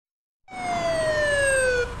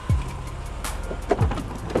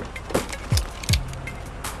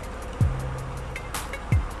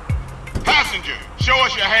Show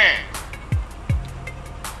us your hands.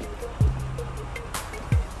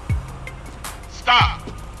 Stop.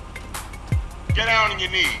 Get down on your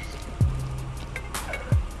knees.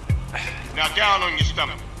 Now down on your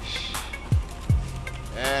stomach.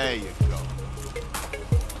 There you go.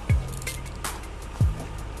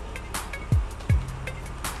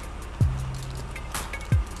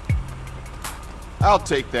 I'll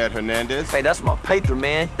take that, Hernandez. Hey, that's my paper,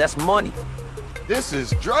 man. That's money. This is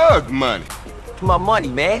drug money. My money,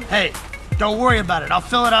 man. Hey, don't worry about it. I'll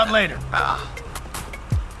fill it out later.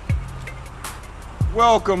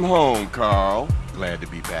 Welcome home, Carl. Glad to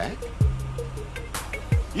be back.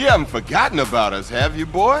 You haven't forgotten about us, have you,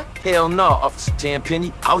 boy? Hell no, Officer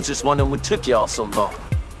Tenpenny. I was just wondering what took y'all so long.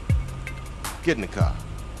 Get in the car.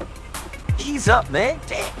 Ease up, man.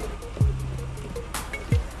 Damn.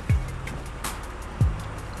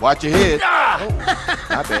 Watch your head. Oh,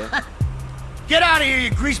 my bad. Get out of here, you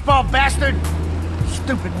greaseball bastard!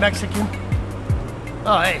 Stupid Mexican.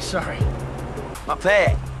 Oh, hey, sorry. My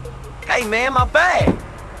bag. Hey, man, my bag.